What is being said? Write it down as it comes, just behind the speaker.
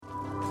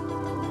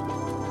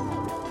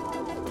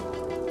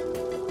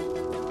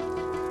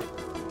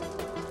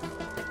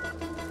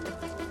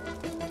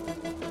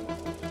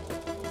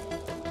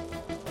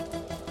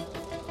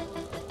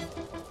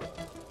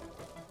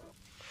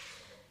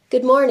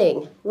Good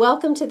morning.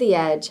 Welcome to The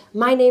Edge.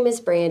 My name is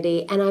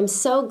Brandy, and I'm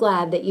so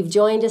glad that you've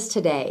joined us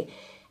today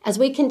as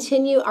we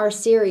continue our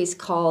series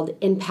called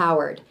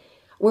Empowered,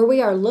 where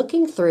we are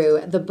looking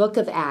through the book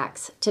of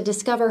Acts to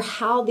discover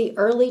how the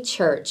early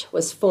church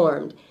was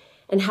formed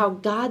and how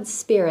God's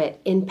Spirit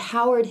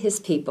empowered His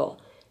people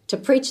to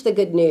preach the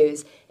good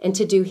news and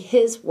to do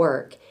His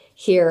work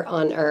here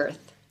on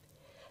earth.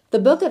 The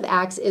book of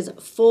Acts is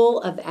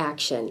full of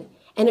action,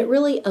 and it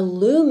really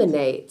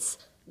illuminates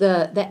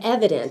the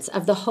evidence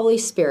of the Holy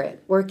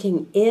Spirit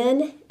working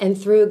in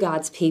and through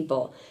God's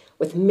people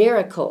with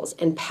miracles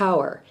and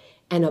power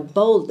and a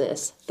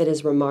boldness that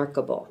is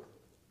remarkable.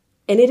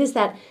 And it is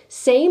that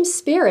same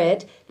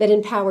Spirit that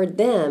empowered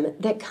them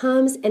that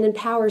comes and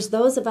empowers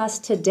those of us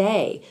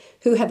today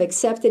who have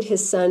accepted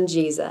His Son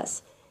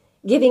Jesus,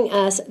 giving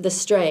us the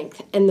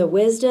strength and the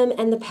wisdom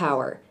and the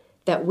power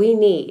that we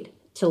need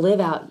to live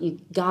out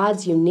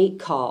God's unique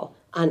call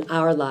on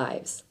our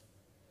lives.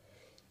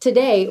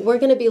 Today, we're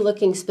going to be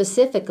looking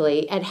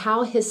specifically at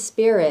how His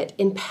Spirit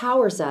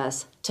empowers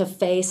us to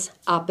face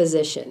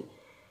opposition.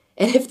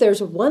 And if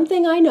there's one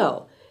thing I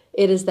know,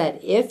 it is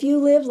that if you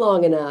live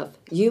long enough,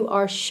 you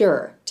are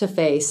sure to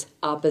face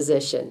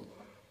opposition.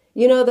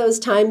 You know those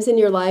times in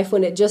your life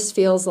when it just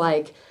feels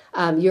like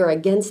you're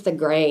against the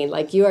grain,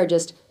 like you are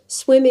just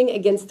swimming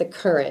against the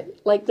current,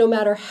 like no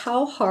matter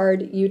how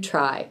hard you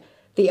try,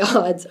 the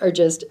odds are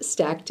just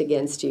stacked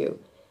against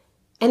you.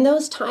 And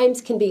those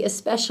times can be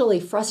especially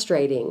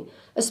frustrating,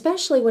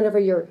 especially whenever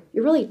you're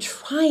really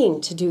trying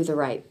to do the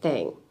right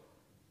thing.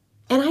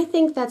 And I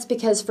think that's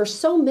because for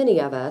so many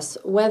of us,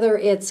 whether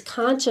it's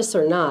conscious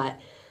or not,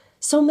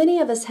 so many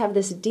of us have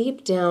this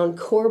deep down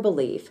core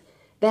belief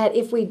that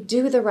if we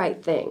do the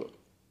right thing,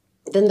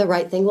 then the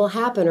right thing will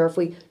happen. Or if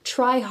we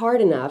try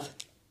hard enough,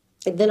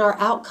 then our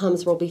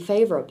outcomes will be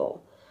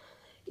favorable.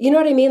 You know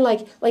what I mean?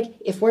 Like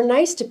if we're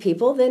nice to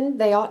people, then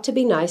they ought to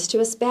be nice to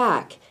us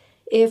back.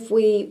 If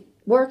we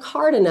work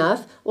hard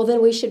enough, well,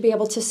 then we should be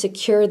able to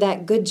secure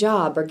that good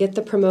job or get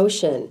the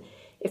promotion.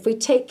 If we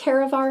take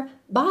care of our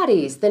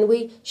bodies, then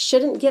we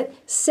shouldn't get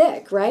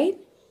sick, right?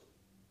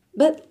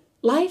 But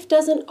life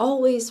doesn't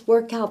always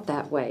work out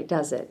that way,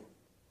 does it?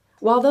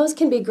 While those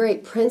can be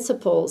great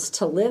principles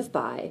to live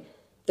by,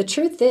 the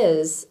truth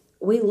is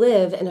we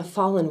live in a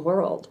fallen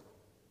world.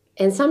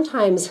 And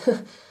sometimes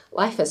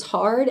life is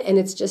hard and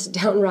it's just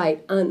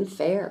downright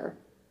unfair.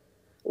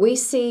 We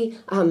see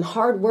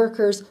hard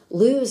workers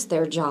lose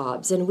their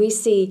jobs, and we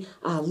see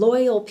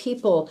loyal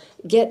people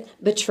get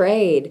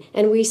betrayed,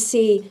 and we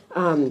see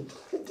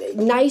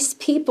nice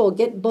people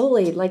get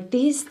bullied. Like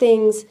these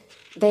things,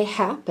 they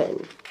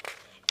happen.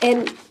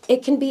 And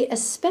it can be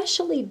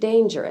especially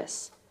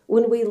dangerous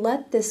when we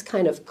let this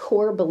kind of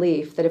core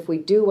belief that if we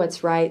do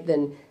what's right,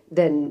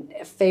 then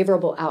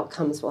favorable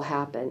outcomes will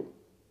happen.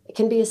 It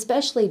can be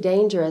especially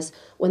dangerous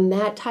when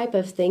that type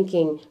of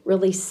thinking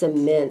really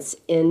cements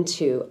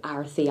into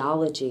our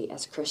theology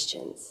as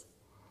Christians.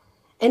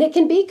 And it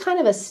can be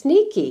kind of a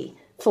sneaky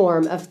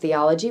form of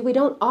theology. We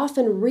don't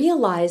often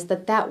realize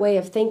that way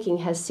of thinking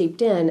has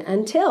seeped in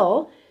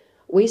until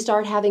we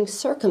start having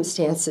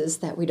circumstances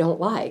that we don't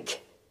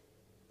like.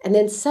 And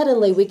then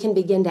suddenly we can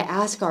begin to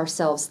ask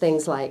ourselves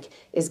things like,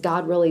 is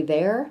God really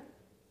there?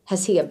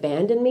 Has He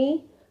abandoned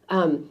me?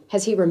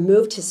 Has He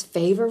removed His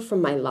favor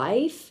from my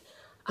life?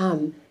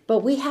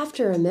 But we have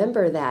to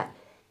remember that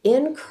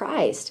in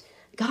Christ,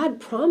 God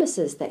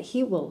promises that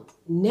He will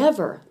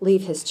never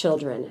leave His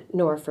children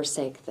nor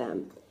forsake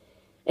them.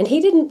 And He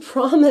didn't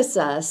promise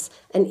us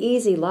an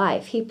easy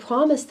life. He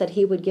promised that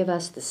He would give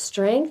us the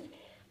strength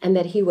and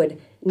that He would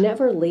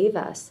never leave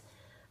us.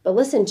 But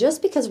listen,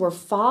 just because we're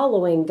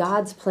following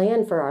God's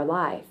plan for our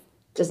life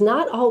does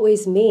not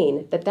always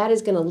mean that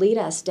is going to lead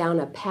us down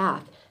a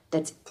path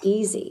that's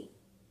easy.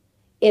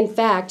 In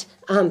fact,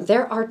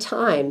 there are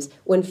times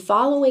when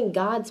following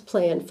God's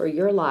plan for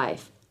your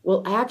life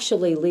will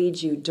actually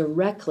lead you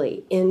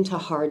directly into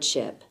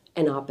hardship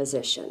and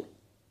opposition.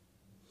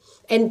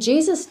 And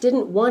Jesus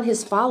didn't want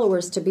His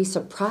followers to be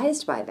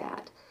surprised by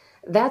that.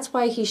 That's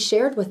why He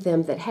shared with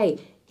them that, hey,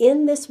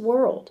 in this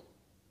world,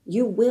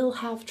 you will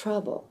have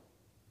trouble.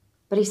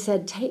 But He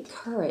said, take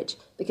courage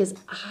because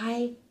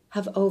I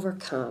have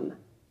overcome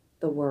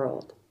the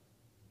world.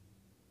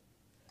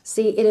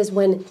 See, it is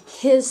when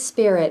His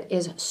Spirit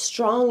is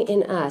strong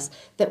in us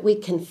that we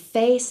can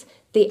face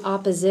the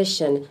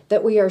opposition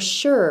that we are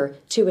sure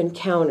to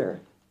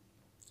encounter.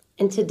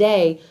 And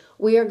today,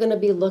 we are going to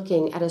be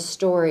looking at a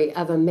story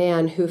of a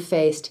man who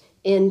faced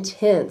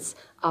intense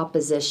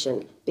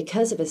opposition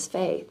because of his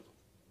faith.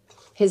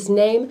 His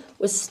name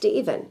was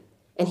Stephen,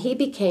 and he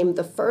became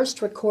the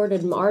first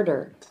recorded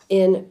martyr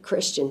in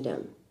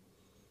Christendom.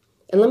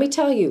 And let me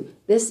tell you,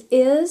 this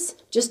is,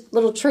 just a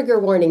little trigger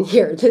warning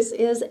here, this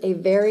is a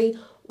very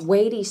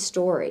weighty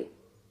story.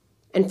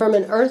 And from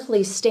an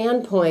earthly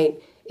standpoint,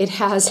 it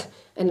has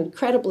an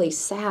incredibly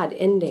sad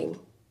ending.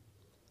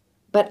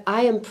 But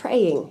I am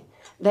praying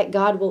that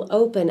God will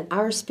open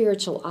our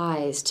spiritual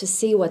eyes to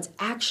see what's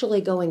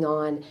actually going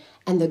on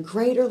and the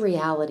greater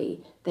reality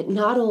that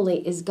not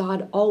only is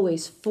God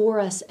always for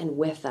us and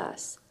with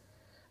us,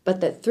 but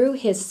that through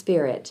his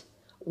Spirit,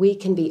 we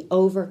can be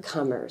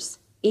overcomers,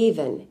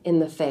 even in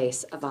the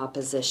face of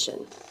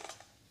opposition.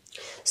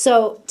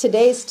 So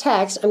today's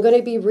text, I'm going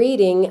to be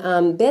reading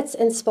bits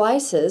and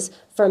splices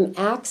from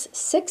Acts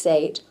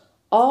 6:8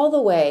 all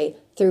the way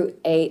through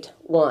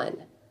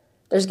 8:1.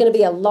 There's going to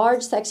be a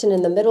large section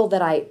in the middle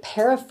that I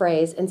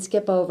paraphrase and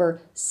skip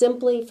over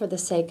simply for the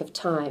sake of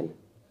time.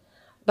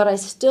 But I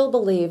still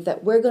believe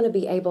that we're going to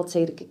be able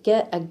to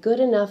get a good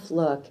enough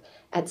look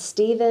at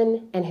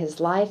Stephen and his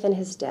life and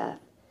his death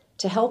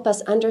to help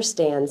us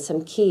understand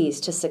some keys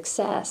to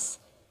success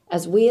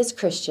as we as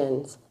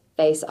Christians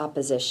face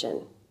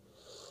opposition.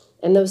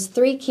 And those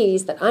three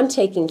keys that I'm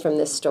taking from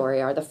this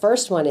story are, the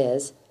first one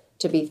is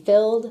to be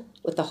filled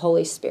with the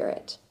Holy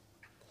Spirit.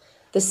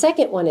 The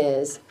second one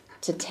is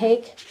to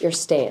take your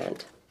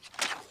stand.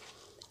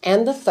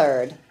 And the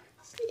third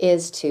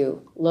is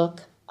to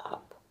look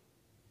up.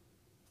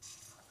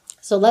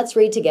 So let's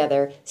read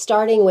together,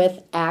 starting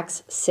with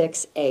Acts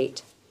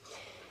 6:8.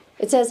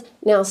 It says,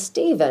 "Now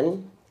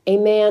Stephen, a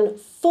man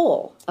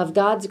full of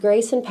God's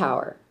grace and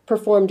power,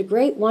 performed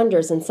great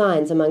wonders and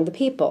signs among the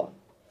people.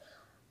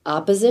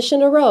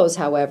 Opposition arose,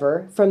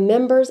 however, from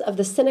members of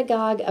the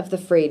synagogue of the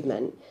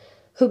freedmen,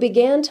 who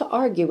began to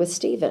argue with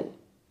Stephen.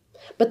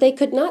 But they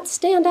could not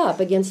stand up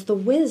against the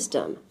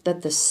wisdom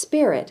that the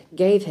Spirit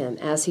gave him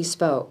as he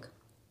spoke.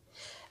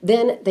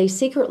 Then they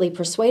secretly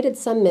persuaded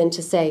some men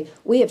to say,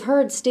 'We have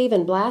heard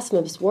Stephen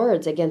blasphemous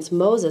words against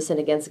Moses and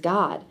against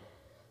God.'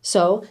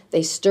 So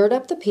they stirred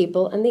up the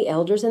people and the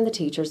elders and the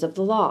teachers of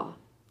the law.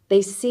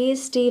 They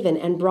seized Stephen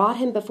and brought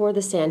him before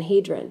the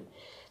Sanhedrin.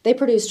 They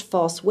produced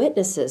false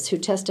witnesses who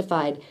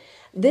testified,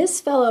 'This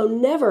fellow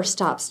never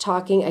stops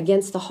talking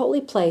against the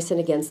holy place and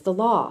against the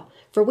law.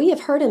 For we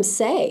have heard him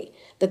say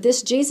that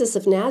this Jesus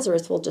of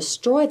Nazareth will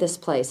destroy this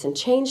place and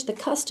change the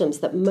customs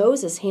that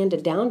Moses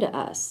handed down to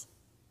us.'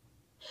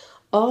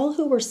 All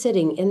who were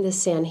sitting in the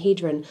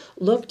Sanhedrin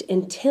looked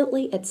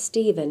intently at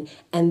Stephen,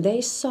 and they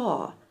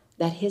saw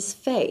that his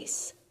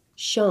face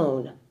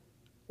shone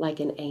like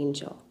an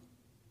angel."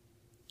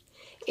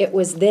 It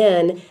was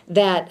then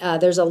that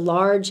there's a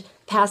large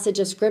passage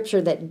of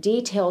scripture that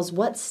details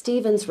what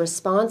Stephen's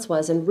response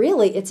was, and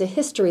really it's a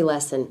history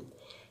lesson.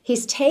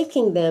 He's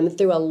taking them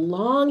through a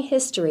long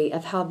history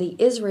of how the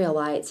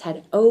Israelites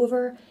had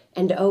over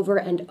and over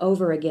and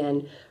over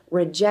again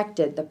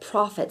rejected the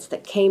prophets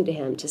that came to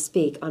him to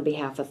speak on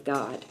behalf of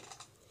God.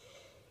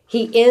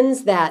 He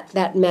ends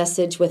that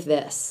message with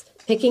this,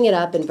 picking it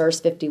up in verse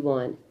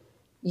 51.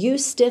 "You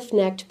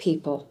stiff-necked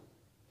people,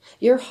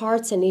 your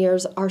hearts and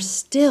ears are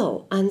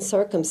still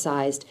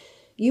uncircumcised.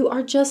 You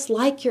are just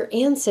like your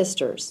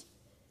ancestors.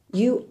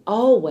 You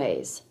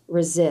always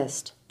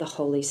resist the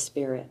Holy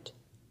Spirit.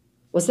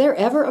 Was there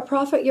ever a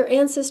prophet your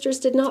ancestors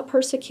did not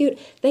persecute?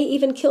 They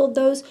even killed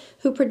those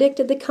who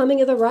predicted the coming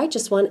of the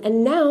righteous one,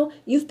 and now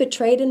you've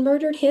betrayed and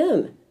murdered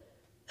him.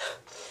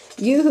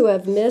 You who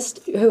have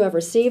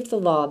received the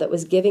law that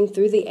was given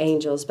through the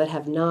angels, but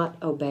have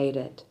not obeyed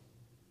it."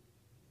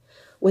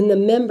 When the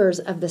members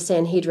of the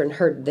Sanhedrin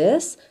heard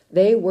this,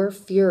 they were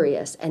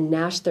furious and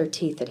gnashed their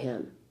teeth at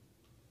him.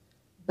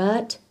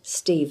 But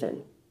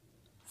Stephen,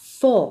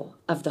 full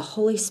of the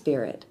Holy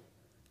Spirit,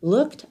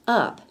 looked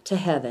up to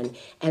heaven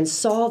and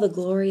saw the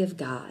glory of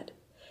God,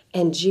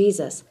 and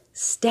Jesus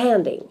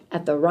standing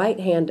at the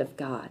right hand of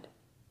God.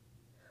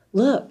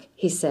 "Look,"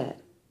 he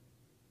said,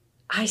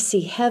 "I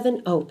see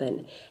heaven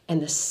open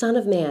and the Son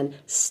of Man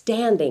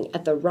standing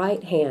at the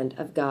right hand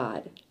of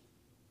God."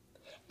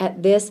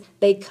 At this,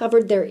 they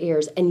covered their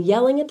ears, and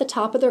yelling at the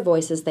top of their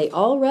voices, they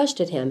all rushed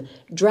at him,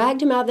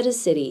 dragged him out of the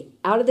city,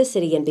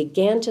 and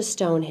began to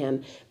stone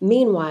him.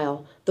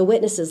 Meanwhile, the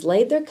witnesses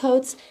laid their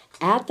coats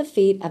at the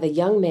feet of a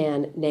young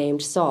man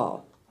named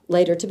Saul,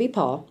 later to be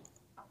Paul.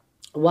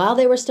 While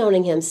they were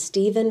stoning him,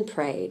 Stephen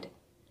prayed,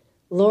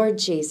 "Lord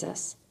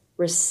Jesus,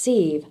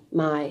 receive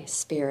my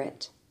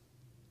spirit."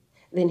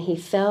 Then he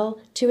fell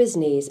to his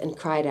knees and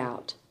cried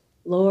out,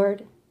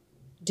 "Lord,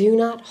 do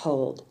not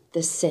hold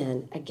the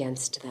sin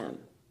against them."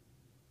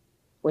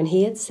 When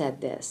he had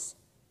said this,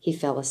 he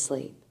fell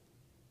asleep.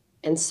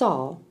 And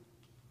Saul,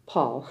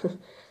 Paul,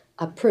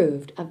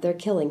 approved of their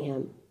killing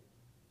him.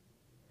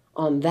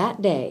 On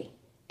that day,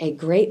 a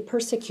great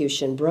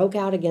persecution broke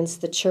out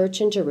against the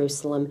church in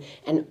Jerusalem,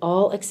 and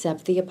all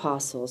except the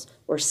apostles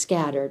were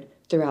scattered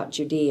throughout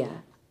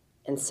Judea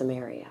and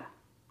Samaria.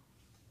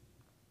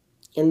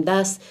 And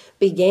thus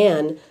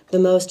began the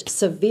most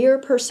severe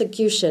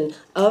persecution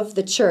of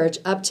the church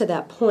up to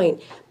that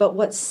point. But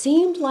what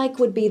seemed like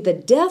would be the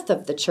death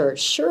of the church,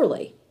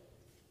 surely,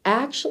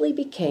 actually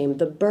became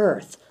the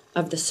birth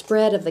of the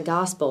spread of the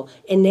gospel,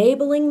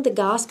 enabling the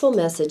gospel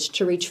message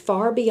to reach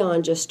far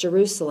beyond just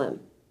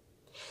Jerusalem.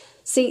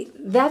 See,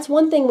 that's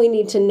one thing we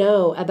need to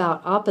know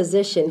about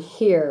opposition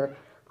here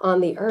on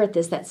the earth,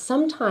 is that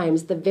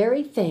sometimes the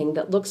very thing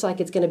that looks like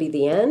it's going to be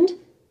the end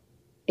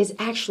is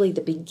actually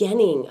the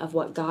beginning of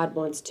what God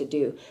wants to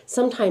do.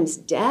 Sometimes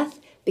death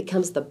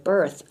becomes the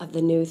birth of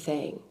the new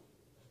thing.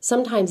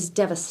 Sometimes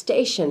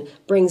devastation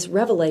brings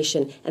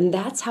revelation, and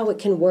that's how it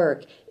can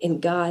work in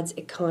God's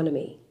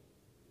economy.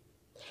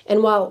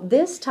 And while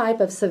this type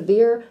of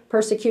severe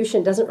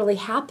persecution doesn't really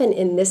happen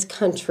in this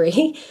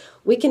country,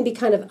 we can be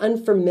kind of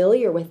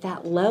unfamiliar with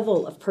that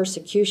level of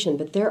persecution,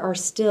 but there are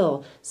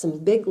still some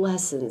big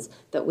lessons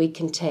that we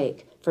can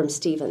take from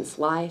Stephen's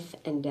life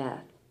and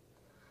death.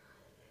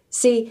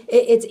 See,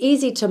 it's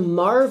easy to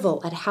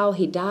marvel at how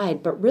he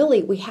died, but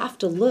really we have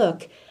to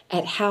look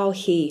at how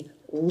he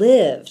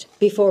lived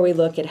before we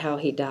look at how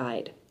he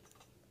died.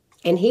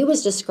 And he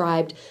was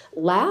described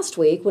last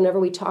week whenever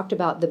we talked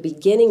about the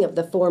beginning of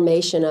the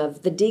formation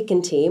of the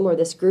deacon team, or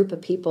this group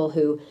of people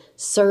who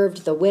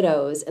served the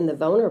widows and the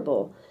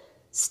vulnerable.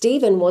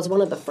 Stephen was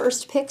one of the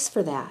first picks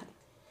for that.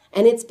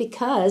 And it's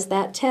because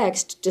that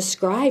text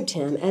described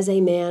him as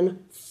a man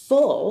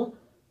full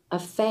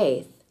of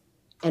faith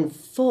and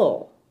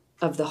full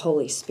of the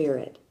Holy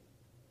Spirit.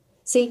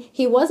 See,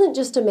 he wasn't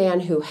just a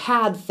man who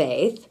had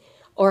faith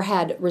or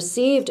had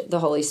received the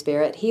Holy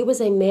Spirit. He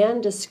was a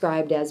man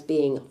described as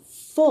being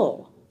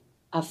full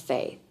of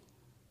faith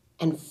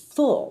and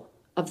full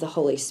of the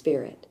Holy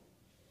Spirit.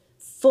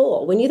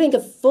 Full. When you think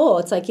of full,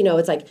 it's like,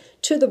 it's like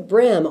to the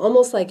brim,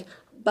 almost like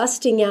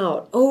busting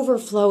out,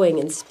 overflowing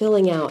and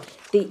spilling out.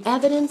 The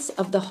evidence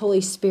of the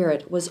Holy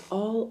Spirit was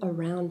all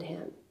around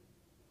him.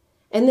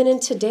 And then in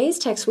today's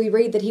text, we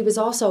read that he was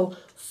also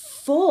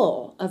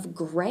full of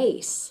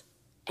grace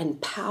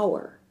and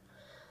power.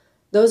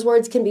 Those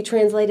words can be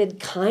translated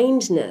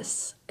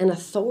kindness and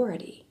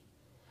authority.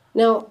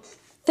 Now,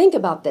 think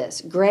about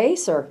this.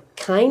 Grace or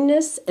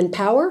kindness and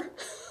power,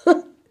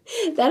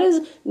 that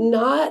is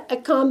not a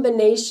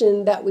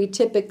combination that we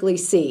typically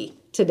see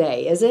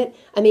today, is it?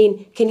 I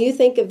mean, can you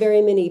think of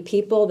very many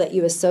people that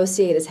you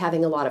associate as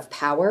having a lot of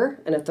power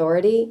and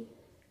authority,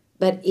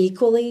 but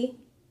equally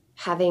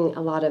having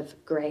a lot of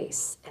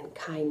grace and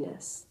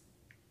kindness?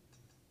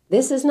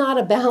 This is not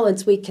a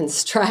balance we can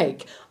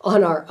strike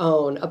on our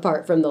own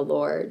apart from the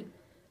Lord.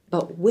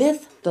 But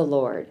with the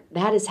Lord,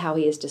 that is how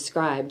he is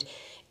described.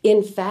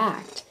 In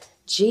fact,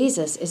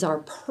 Jesus is our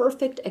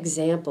perfect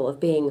example of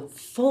being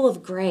full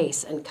of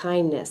grace and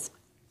kindness,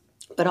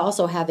 but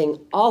also having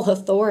all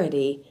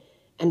authority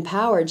and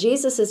power.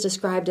 Jesus is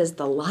described as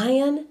the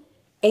lion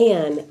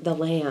and the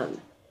lamb.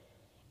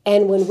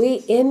 And when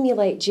we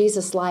emulate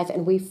Jesus' life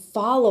and we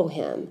follow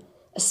him,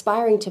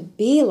 aspiring to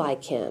be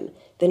like him,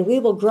 then we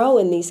will grow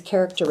in these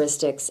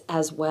characteristics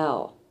as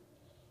well.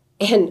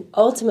 And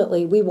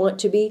ultimately, we want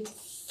to be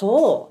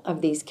full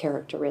of these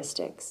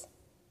characteristics.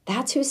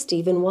 That's who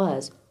Stephen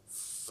was,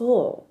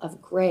 full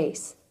of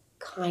grace,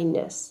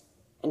 kindness,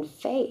 and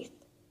faith.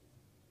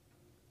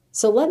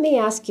 So let me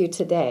ask you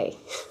today,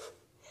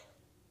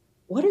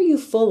 what are you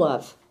full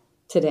of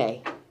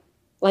today?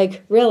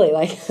 Like, really,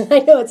 I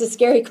know it's a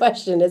scary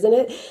question, isn't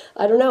it?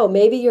 I don't know,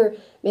 maybe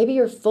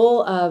you're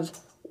full of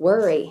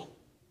worry.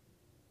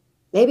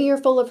 Maybe you're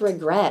full of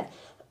regret,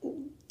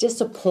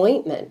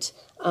 disappointment,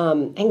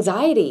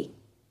 anxiety,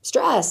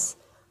 stress,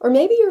 or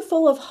maybe you're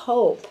full of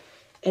hope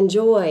and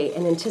joy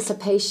and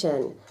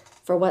anticipation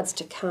for what's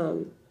to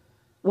come.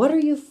 What are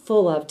you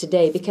full of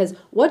today? Because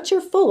what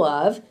you're full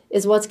of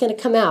is what's going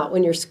to come out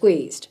when you're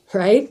squeezed,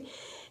 right?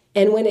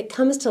 And when it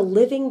comes to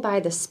living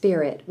by the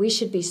Spirit, we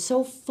should be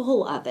so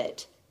full of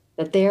it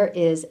that there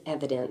is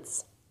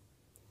evidence.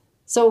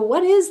 So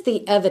what is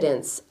the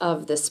evidence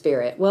of the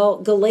Spirit? Well,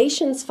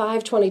 Galatians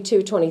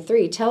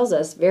 5:22-23 tells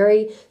us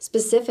very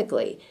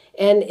specifically,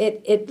 and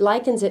it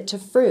likens it to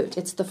fruit.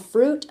 It's the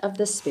fruit of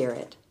the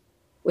Spirit,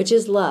 which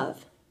is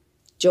love,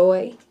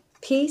 joy,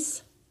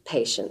 peace,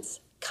 patience,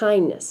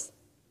 kindness,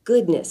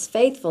 goodness,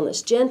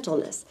 faithfulness,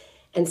 gentleness,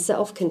 and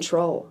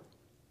self-control.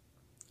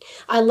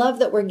 I love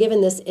that we're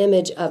given this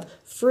image of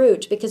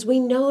fruit because we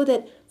know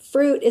that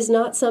fruit is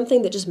not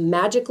something that just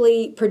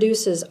magically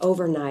produces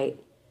overnight.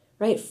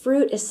 Right?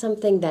 Fruit is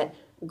something that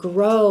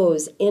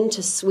grows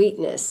into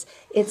sweetness.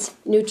 It's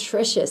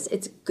nutritious.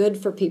 It's good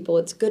for people.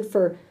 It's good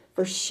for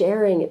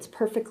sharing. It's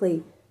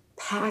perfectly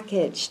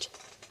packaged.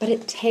 But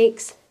it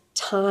takes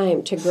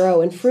time to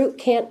grow. And fruit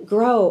can't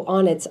grow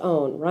on its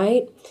own,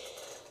 right?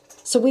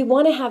 So we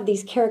want to have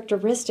these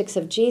characteristics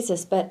of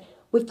Jesus, but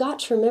we've got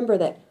to remember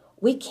that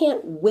we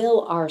can't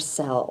will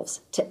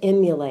ourselves to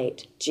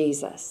emulate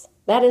Jesus.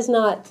 That is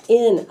not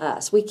in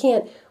us. We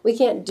can't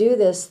do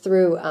this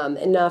through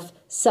enough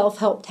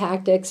self-help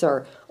tactics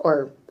or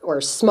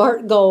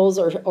smart goals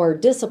or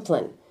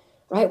discipline,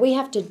 right? We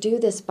have to do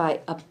this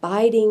by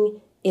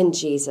abiding in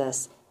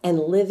Jesus and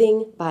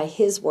living by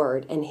his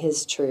word and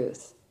his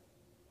truth.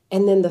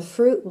 And then the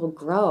fruit will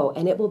grow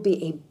and it will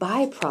be a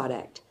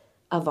byproduct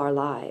of our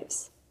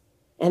lives.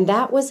 And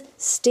that was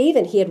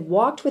Stephen. He had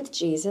walked with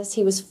Jesus.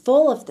 He was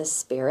full of the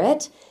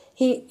Spirit.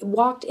 He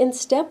walked in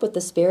step with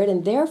the Spirit,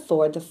 and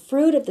therefore the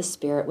fruit of the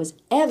Spirit was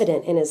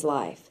evident in his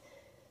life.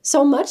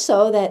 So much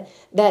so that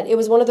it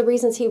was one of the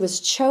reasons he was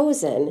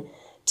chosen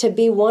to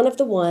be one of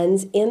the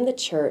ones in the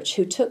church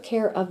who took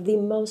care of the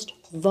most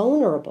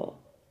vulnerable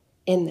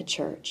in the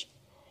church.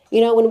 You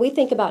know, when we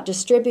think about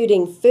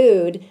distributing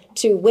food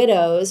to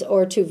widows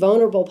or to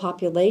vulnerable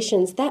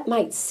populations, that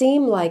might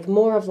seem like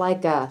more of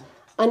like a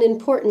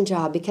unimportant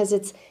job because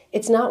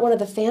it's not one of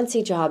the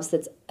fancy jobs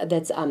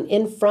that's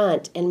in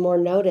front and more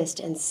noticed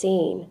and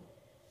seen.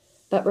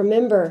 But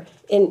remember,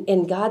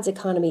 in God's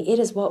economy, it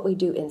is what we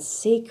do in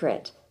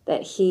secret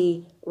that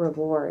He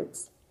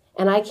rewards.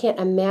 And I can't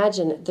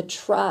imagine the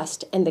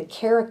trust and the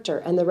character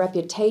and the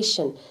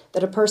reputation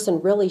that a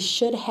person really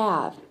should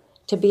have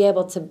to be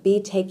able to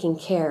be taking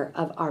care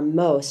of our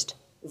most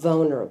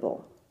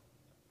vulnerable.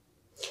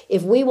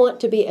 If we want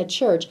to be a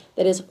church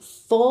that is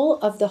full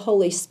of the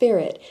Holy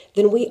Spirit,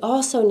 then we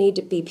also need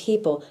to be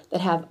people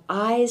that have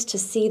eyes to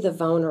see the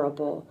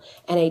vulnerable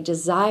and a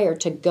desire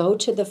to go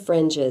to the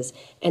fringes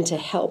and to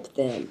help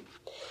them.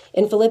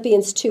 In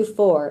Philippians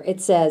 2:4,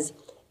 it says,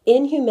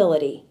 "In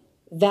humility,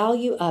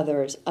 value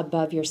others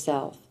above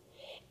yourself.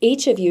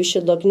 Each of you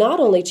should look not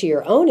only to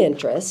your own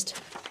interest,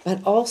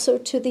 but also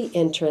to the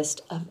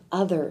interest of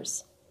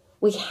others."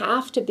 We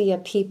have to be a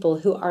people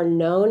who are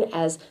known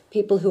as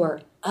people who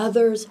are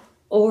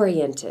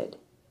others-oriented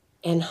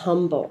and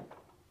humble.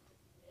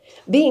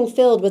 Being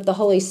filled with the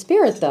Holy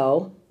Spirit,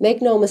 though,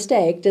 make no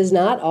mistake, does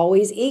not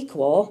always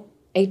equal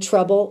a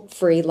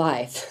trouble-free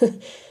life.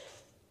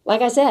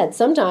 Like I said,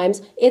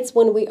 sometimes it's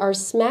when we are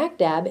smack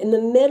dab in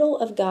the middle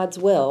of God's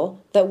will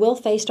that we'll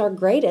face our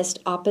greatest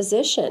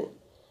opposition.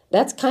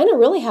 That's kind of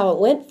really how it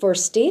went for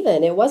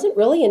Stephen. It wasn't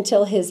really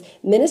until his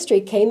ministry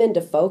came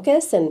into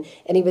focus and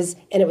it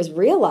was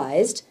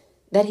realized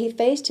that he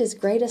faced his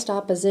greatest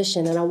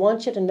opposition. And I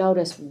want you to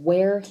notice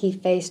where he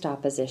faced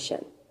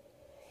opposition.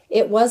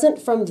 It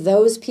wasn't from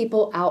those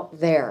people out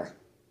there.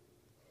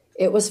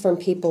 It was from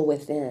people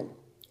within.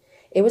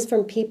 It was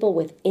from people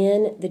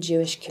within the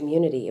Jewish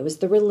community. It was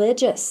the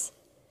religious.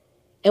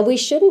 And we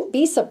shouldn't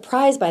be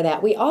surprised by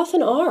that. We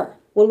often are.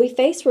 When we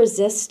face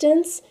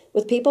resistance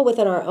with people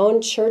within our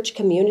own church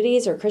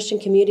communities or Christian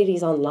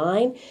communities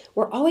online,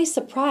 we're always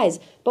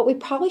surprised, but we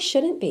probably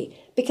shouldn't be.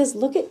 Because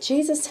look at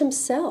Jesus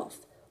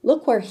himself.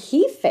 Look where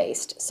he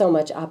faced so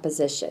much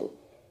opposition.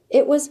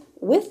 It was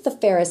with the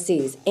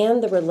Pharisees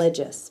and the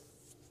religious.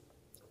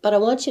 But I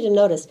want you to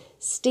notice,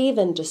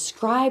 Stephen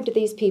described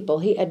these people.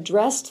 He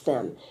addressed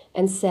them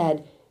and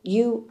said,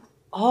 "You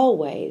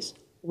always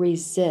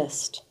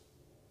resist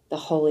the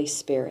Holy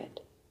Spirit."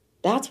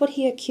 That's what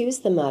he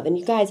accused them of. And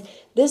you guys,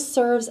 this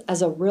serves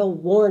as a real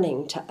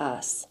warning to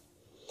us.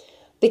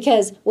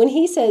 Because when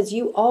he says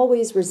you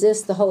always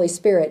resist the Holy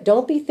Spirit,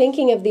 don't be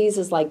thinking of these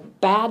as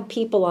like bad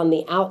people on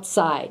the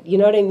outside. You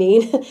know what I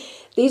mean?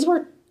 These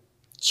were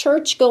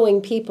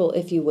church-going people,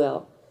 if you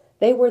will.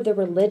 They were the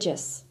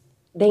religious.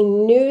 They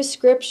knew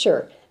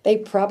Scripture. They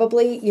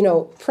probably,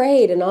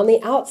 prayed and on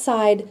the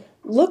outside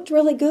looked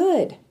really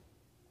good.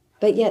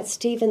 But yet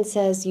Stephen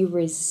says you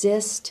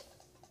resist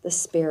the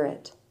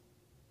Spirit.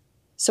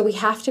 So we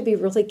have to be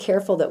really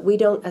careful that we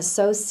don't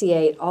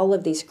associate all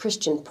of these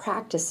Christian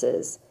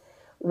practices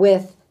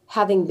with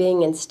having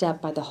being in step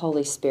by the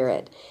Holy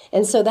Spirit.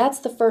 And so that's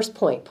the first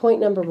point.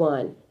 Point number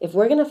one, if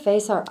we're going to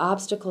face our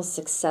obstacles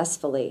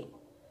successfully,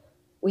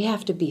 we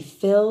have to be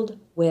filled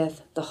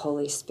with the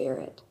Holy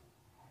Spirit.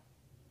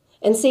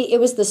 And see, it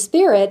was the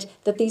Spirit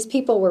that these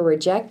people were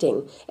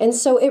rejecting. And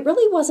so it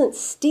really wasn't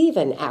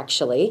Stephen,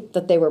 actually,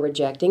 that they were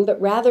rejecting, but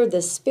rather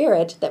the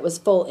Spirit that was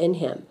full in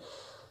him.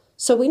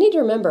 So we need to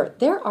remember,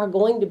 there are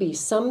going to be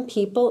some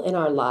people in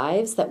our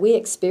lives that we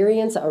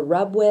experience a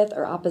rub with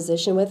or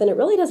opposition with, and it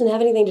really doesn't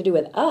have anything to do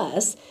with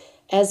us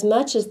as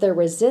much as the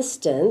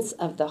resistance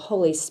of the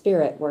Holy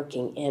Spirit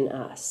working in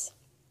us.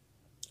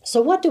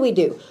 So what do we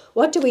do?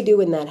 What do we do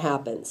when that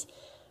happens?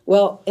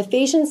 Well,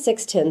 Ephesians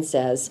 6:10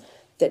 says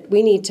that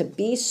we need to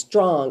be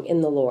strong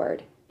in the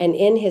Lord and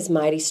in his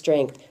mighty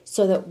strength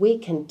so that we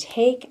can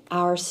take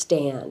our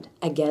stand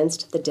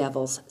against the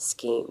devil's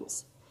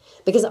schemes.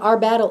 Because our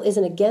battle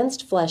isn't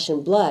against flesh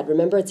and blood.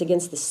 Remember, it's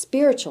against the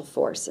spiritual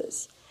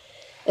forces.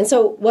 And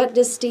so what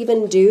does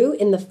Stephen do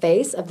in the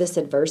face of this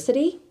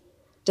adversity?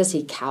 Does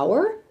he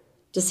cower?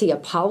 Does he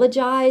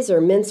apologize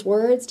or mince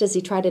words? Does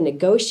he try to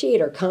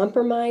negotiate or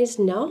compromise?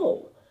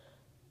 No.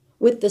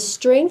 With the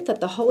strength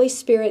that the Holy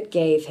Spirit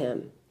gave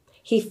him,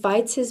 he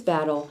fights his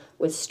battle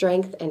with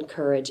strength and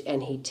courage,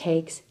 and he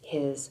takes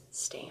his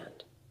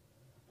stand.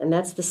 And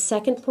that's the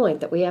second point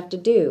that we have to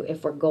do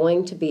if we're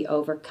going to be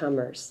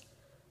overcomers.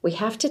 We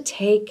have to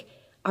take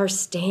our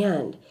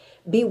stand,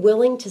 be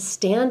willing to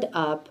stand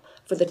up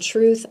for the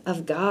truth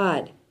of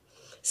God,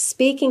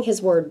 speaking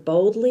his word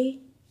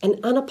boldly and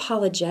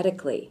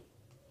unapologetically.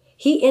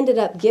 He ended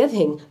up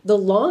giving the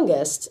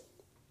longest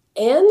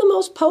and the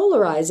most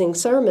polarizing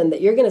sermon that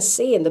you're going to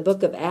see in the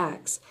book of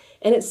Acts.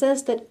 And it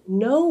says that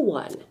no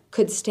one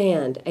could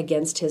stand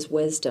against his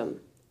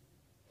wisdom.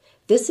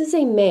 This is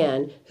a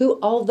man who,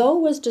 although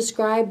was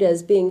described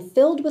as being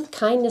filled with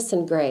kindness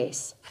and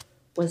grace,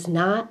 was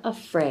not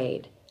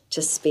afraid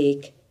to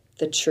speak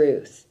the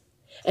truth.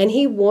 And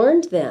he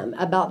warned them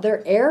about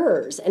their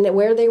errors and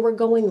where they were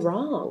going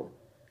wrong.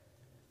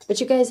 But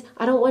you guys,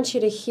 I don't want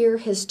you to hear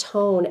his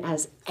tone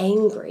as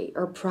angry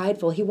or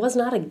prideful. He was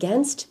not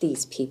against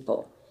these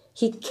people.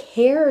 He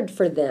cared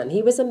for them.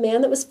 He was a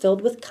man that was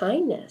filled with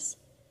kindness.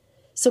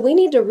 So we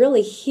need to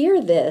really hear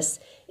this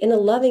in a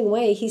loving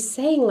way. He's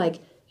saying, like,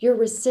 You're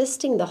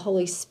resisting the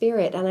Holy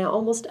Spirit. And I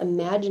almost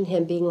imagine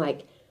him being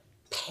like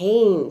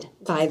pained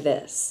by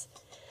this.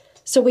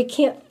 So we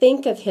can't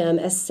think of him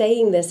as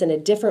saying this in a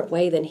different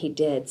way than he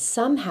did.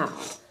 Somehow,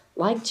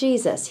 like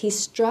Jesus, he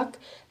struck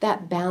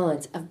that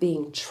balance of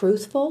being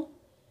truthful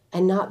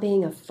and not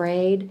being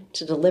afraid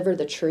to deliver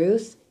the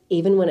truth,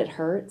 even when it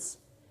hurts,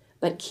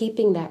 but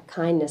keeping that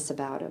kindness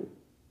about him.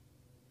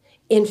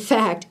 In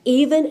fact,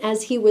 even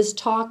as he was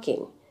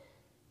talking,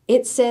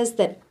 it says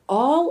that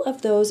all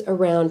of those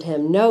around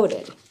him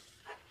noted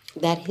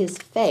that his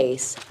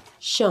face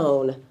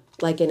shone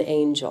like an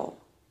angel.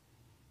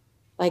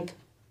 Like,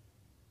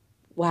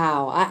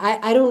 wow,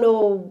 I don't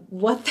know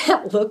what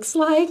that looks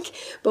like,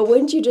 but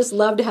wouldn't you just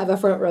love to have a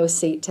front row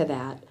seat to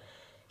that?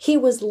 He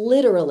was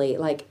literally,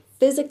 like,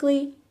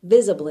 physically,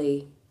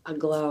 visibly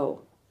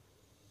aglow.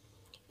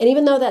 And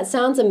even though that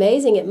sounds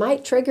amazing, it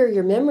might trigger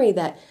your memory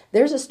that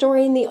there's a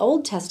story in the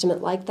Old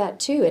Testament like that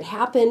too. It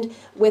happened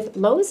with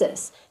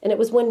Moses. And it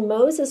was when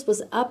Moses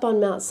was up on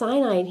Mount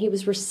Sinai and he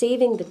was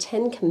receiving the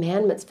 10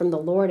 Commandments from the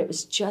Lord. It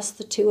was just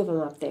the two of them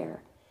up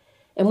there.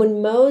 And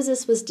when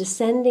Moses was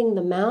descending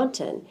the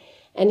mountain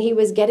and he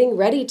was getting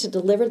ready to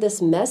deliver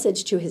this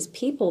message to his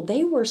people,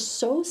 they were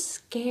so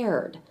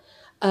scared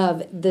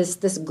of this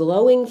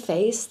glowing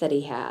face that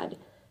he had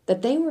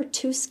that they were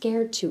too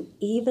scared to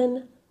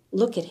even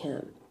look at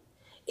him.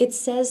 It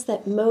says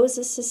that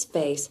Moses'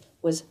 face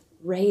was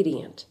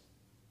radiant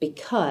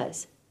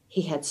because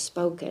he had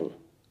spoken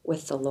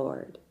with the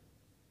Lord.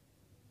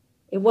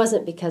 It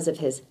wasn't because of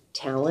his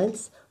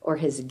talents or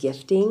his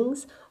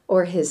giftings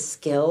or his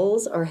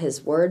skills or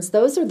his words.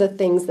 Those are the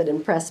things that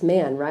impress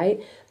man,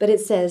 right? But it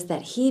says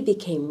that he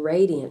became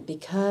radiant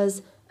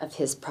because of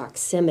his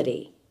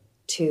proximity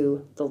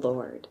to the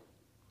Lord.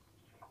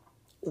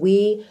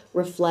 We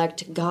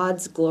reflect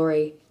God's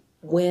glory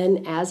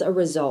when, as a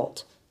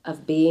result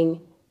of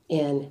being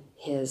in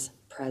his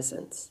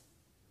presence.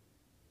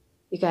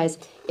 You guys,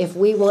 if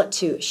we want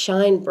to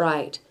shine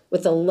bright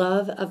with the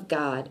love of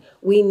God,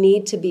 we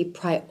need to be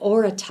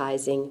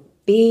prioritizing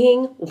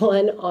being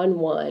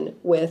one-on-one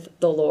with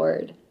the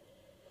Lord.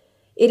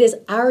 It is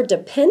our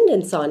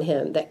dependence on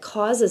him that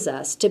causes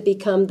us to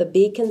become the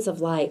beacons of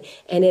light,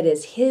 and it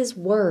is his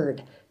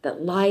word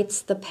that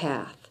lights the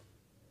path.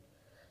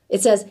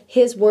 It says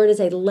his word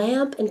is a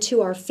lamp unto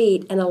our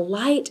feet and a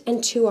light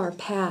unto our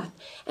path.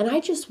 And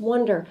I just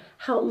wonder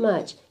how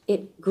much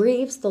it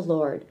grieves the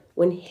Lord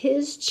when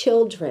his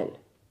children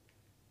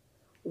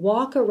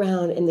walk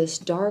around in this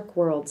dark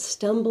world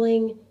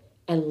stumbling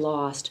and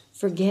lost,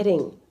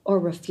 forgetting or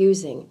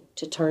refusing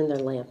to turn their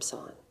lamps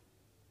on.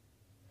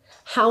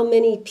 How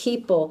many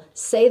people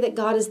say that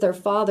God is their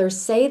Father,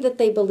 say that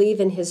they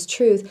believe in his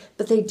truth,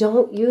 but they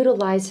don't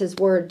utilize his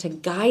word to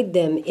guide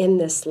them in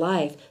this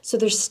life. So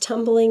they're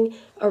stumbling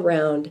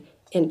around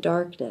in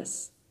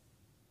darkness.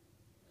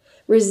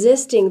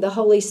 Resisting the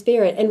Holy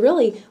Spirit. And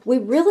really, we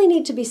really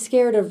need to be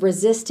scared of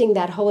resisting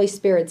that Holy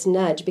Spirit's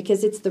nudge,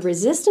 because it's the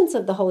resistance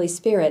of the Holy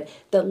Spirit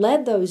that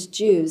led those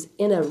Jews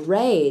in a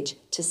rage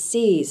to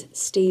seize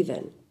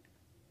Stephen.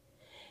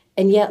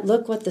 And yet,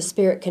 look what the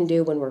Spirit can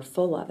do when we're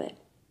full of it.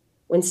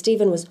 When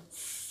Stephen was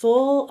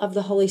full of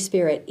the Holy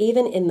Spirit,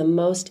 even in the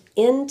most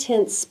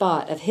intense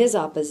spot of his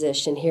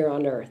opposition here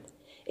on earth,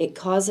 it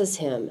causes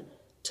him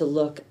to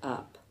look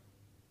up.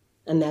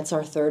 And that's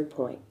our third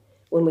point.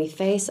 When we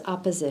face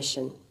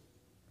opposition,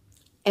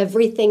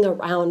 everything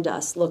around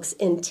us looks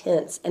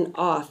intense and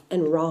off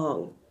and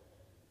wrong.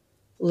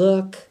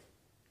 Look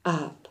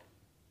up.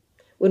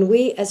 When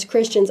we as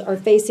Christians are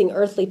facing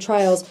earthly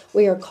trials,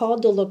 we are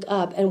called to look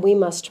up, and we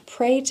must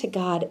pray to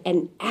God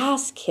and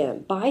ask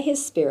him by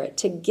his Spirit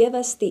to give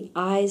us the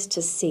eyes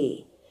to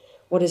see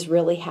what is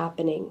really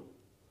happening.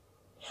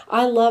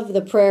 I love the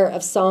prayer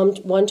of Psalm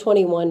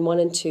 121, 1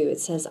 and 2. It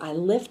says, I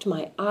lift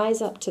my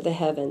eyes up to the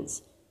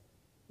heavens.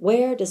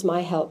 Where does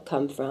my help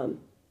come from?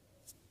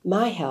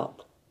 My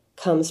help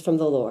comes from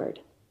the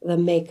Lord, the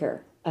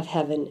maker of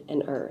heaven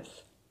and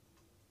earth.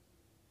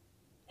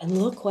 And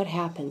look what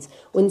happens.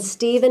 When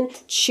Stephen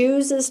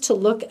chooses to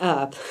look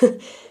up,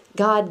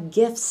 God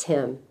gifts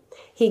him.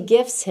 He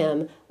gifts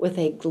him with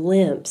a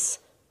glimpse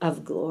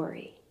of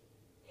glory.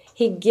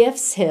 He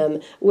gifts him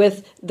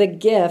with the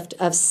gift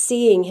of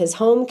seeing his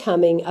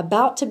homecoming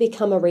about to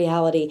become a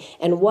reality,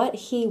 and what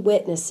he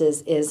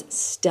witnesses is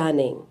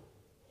stunning.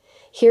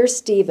 Here's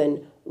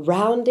Stephen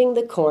rounding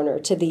the corner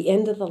to the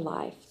end of the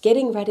life,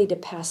 getting ready to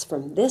pass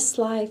from this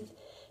life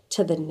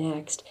to the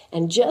next,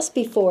 and just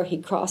before he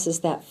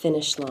crosses that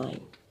finish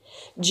line,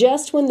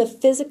 just when the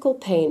physical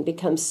pain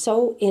becomes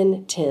so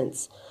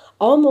intense,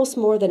 almost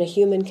more than a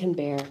human can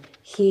bear,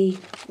 he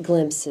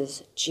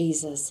glimpses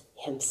Jesus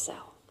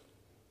himself.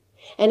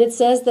 And it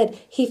says that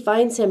he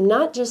finds him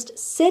not just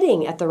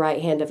sitting at the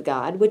right hand of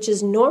God, which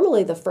is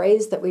normally the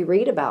phrase that we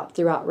read about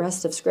throughout the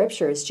rest of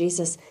Scripture, is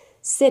Jesus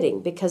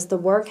sitting, because the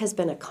work has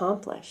been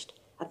accomplished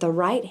at the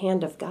right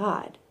hand of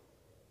God.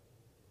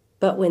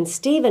 But when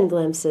Stephen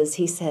glimpses,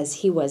 he says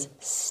he was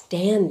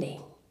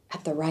standing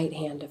at the right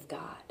hand of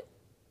God.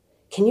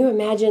 Can you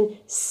imagine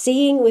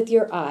seeing with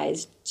your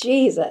eyes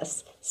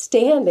Jesus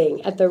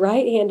standing at the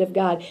right hand of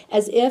God,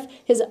 as if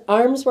his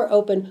arms were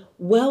open,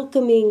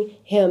 welcoming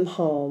him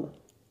home.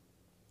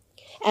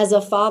 As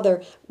a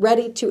father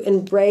ready to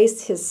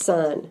embrace his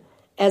son,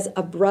 as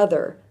a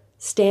brother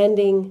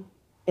standing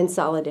in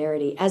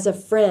solidarity, as a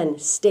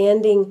friend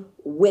standing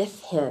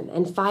with him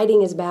and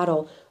fighting his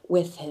battle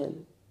with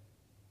him,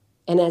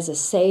 and as a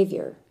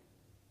savior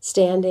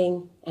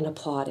standing and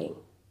applauding.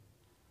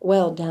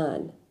 Well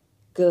done,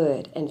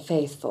 good and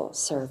faithful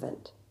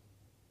servant.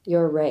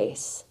 Your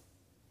race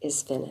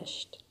is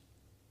finished.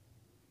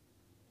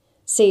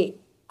 See,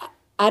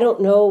 I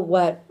don't know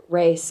what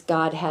race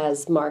God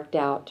has marked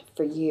out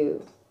for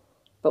you,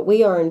 but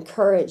we are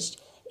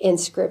encouraged in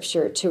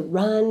Scripture to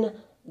run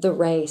the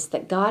race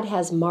that God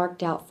has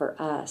marked out for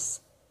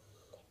us.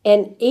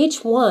 And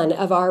each one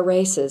of our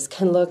races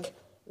can look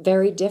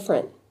very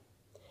different.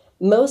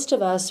 Most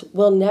of us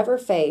will never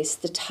face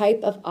the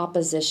type of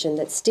opposition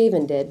that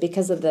Stephen did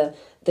because of the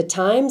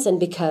times and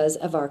because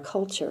of our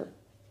culture.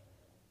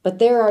 But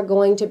there are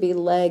going to be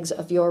legs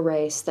of your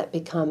race that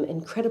become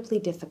incredibly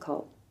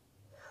difficult,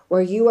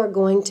 where you are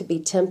going to be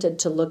tempted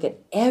to look at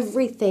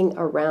everything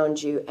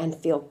around you and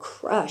feel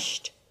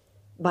crushed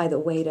by the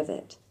weight of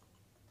it.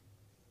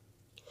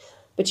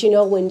 But you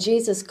know, when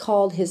Jesus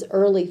called his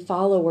early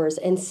followers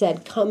and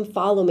said, "Come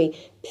follow me,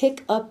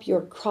 pick up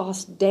your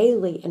cross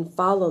daily and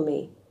follow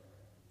me,"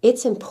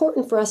 it's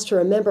important for us to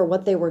remember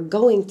what they were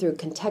going through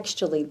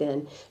contextually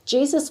then.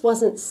 Jesus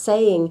wasn't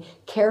saying,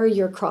 "Carry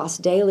your cross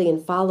daily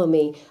and follow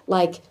me,"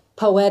 like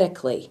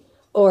poetically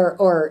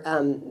or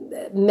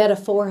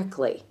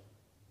metaphorically.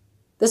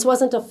 This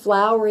wasn't a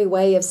flowery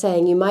way of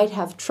saying you might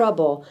have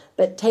trouble,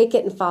 but take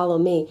it and follow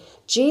me.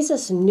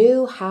 Jesus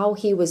knew how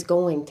he was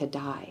going to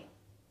die.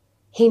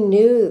 He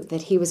knew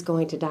that he was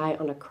going to die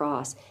on a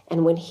cross.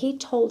 And when he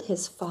told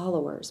his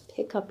followers,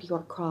 "Pick up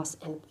your cross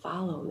and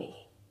follow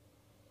me,"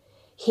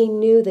 he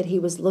knew that he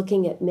was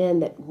looking at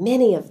men, that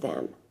many of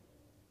them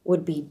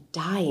would be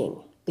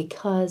dying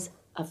because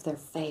of their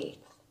faith.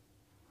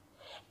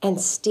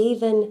 And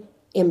Stephen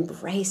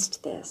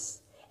embraced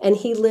this, and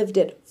he lived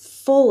it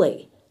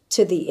fully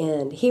to the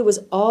end. He was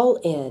all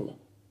in.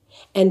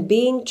 And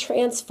being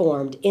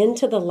transformed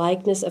into the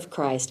likeness of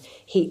Christ,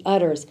 he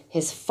utters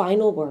his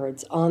final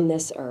words on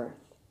this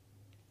earth,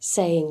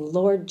 saying,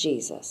 "Lord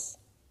Jesus,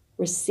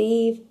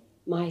 receive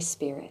my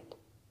spirit."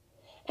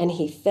 And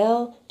he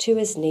fell to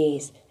his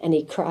knees and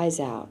he cries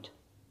out,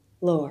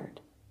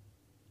 "Lord,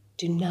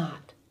 do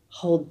not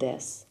hold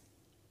this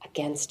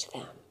against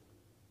them."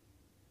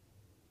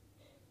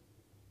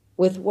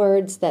 With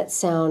words that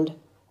sound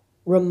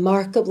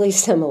remarkably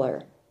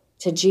similar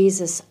to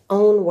Jesus'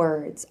 own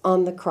words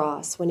on the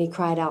cross when he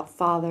cried out,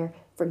 "Father,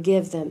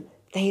 forgive them.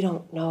 They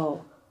don't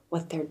know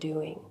what they're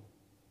doing."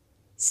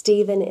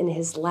 Stephen, in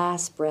his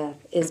last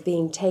breath, is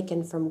being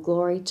taken from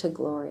glory to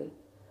glory,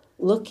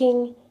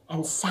 looking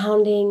and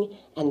sounding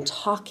and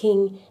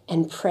talking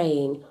and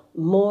praying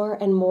more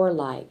and more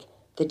like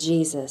the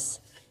Jesus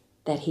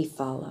that he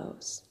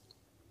follows.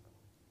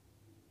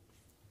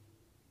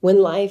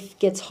 When life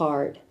gets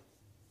hard,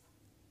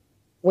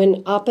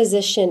 when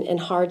opposition and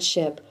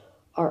hardship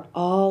are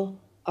all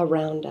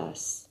around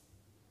us,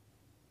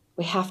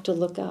 we have to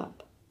look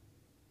up.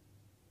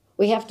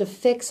 We have to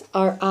fix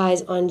our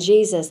eyes on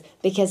Jesus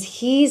because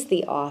he's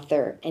the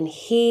author and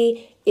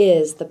he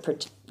is the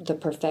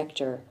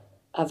perfecter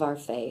of our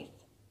faith.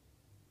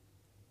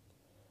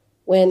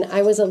 When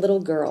I was a little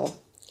girl,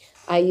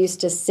 I used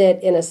to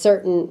sit in a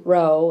certain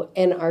row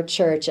in our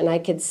church and I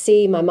could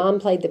see, my mom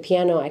played the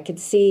piano, I could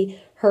see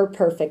her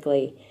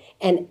perfectly.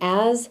 And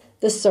as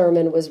the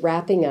sermon was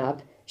wrapping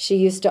up, she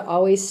used to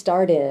always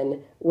start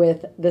in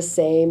with the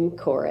same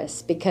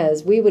chorus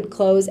because we would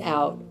close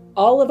out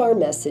all of our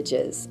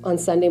messages on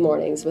Sunday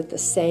mornings with the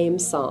same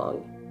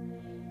song.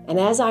 And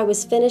as I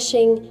was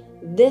finishing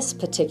this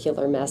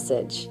particular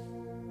message,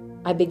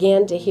 I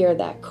began to hear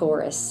that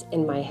chorus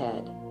in my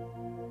head.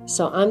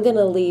 So I'm going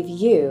to leave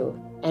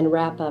you and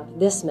wrap up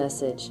this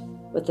message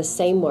with the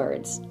same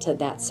words to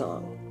that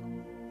song.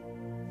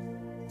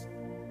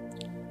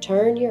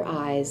 Turn your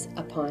eyes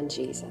upon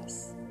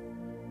Jesus.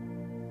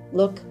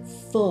 Look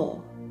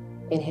full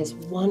in his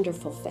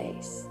wonderful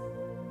face,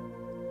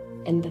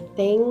 and the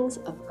things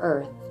of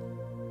earth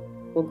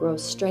will grow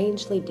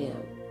strangely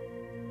dim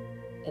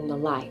in the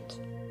light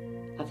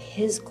of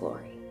his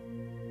glory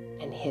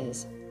and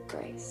his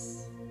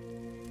grace.